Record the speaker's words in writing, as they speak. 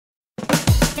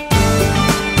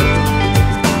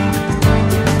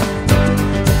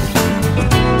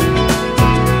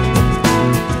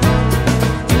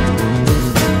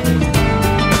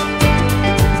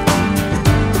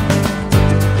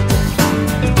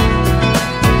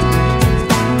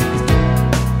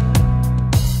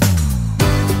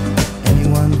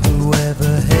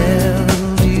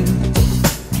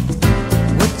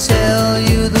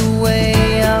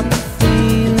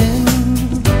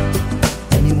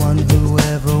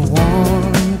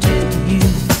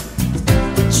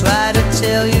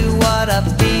Tell you what I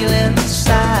feel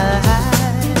inside.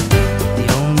 The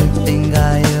only thing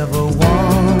I ever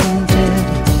wanted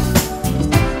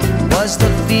was the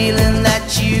feeling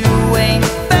that you ain't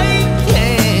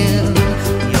faking.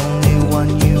 The only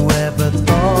one you ever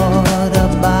thought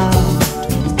about.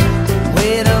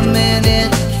 Wait a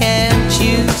minute, can't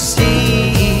you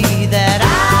see that I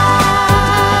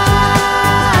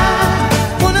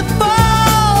wanna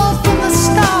fall from the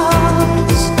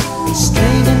stars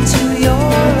straight into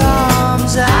your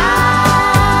arms? I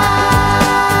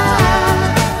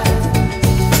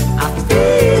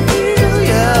feel you,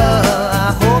 I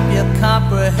hope you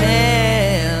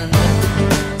comprehend.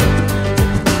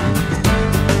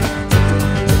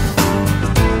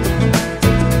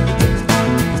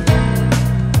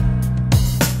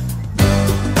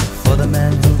 For the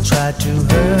man who tried to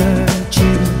hurt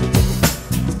you,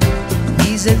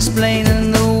 he's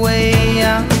explaining the way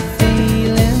I'm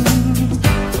feeling.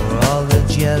 For all the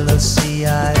jealousy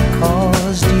I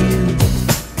caused you,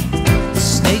 the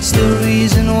snake's the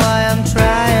reason why I'm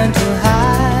trying to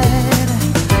hide.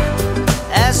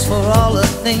 As for all the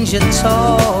things you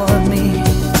taught me,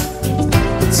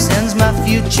 it sends my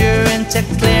future into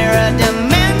clearer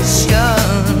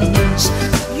dimensions.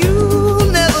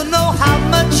 You'll never know how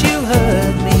much you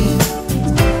hurt me.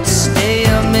 Stay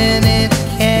a minute,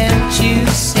 can't you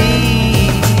see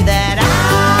that I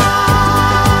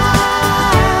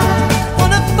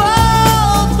wanna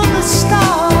fall from the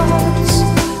stars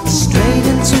straight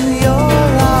into your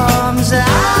arms? I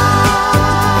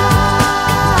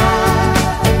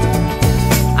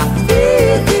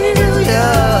feel you,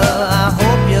 I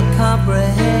hope you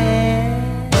comprehend.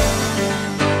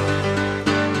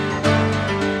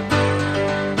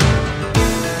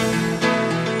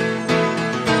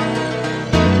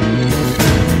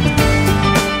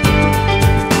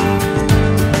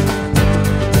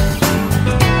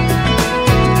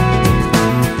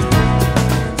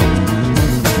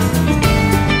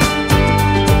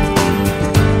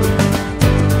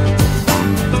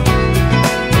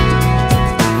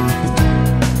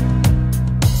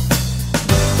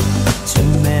 Too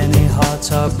many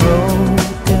hearts are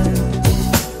broken.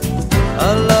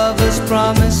 A lover's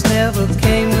promise never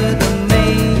came with a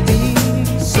maybe.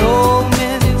 So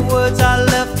many words I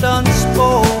left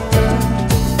unspoken.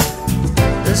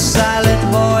 The silent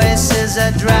voice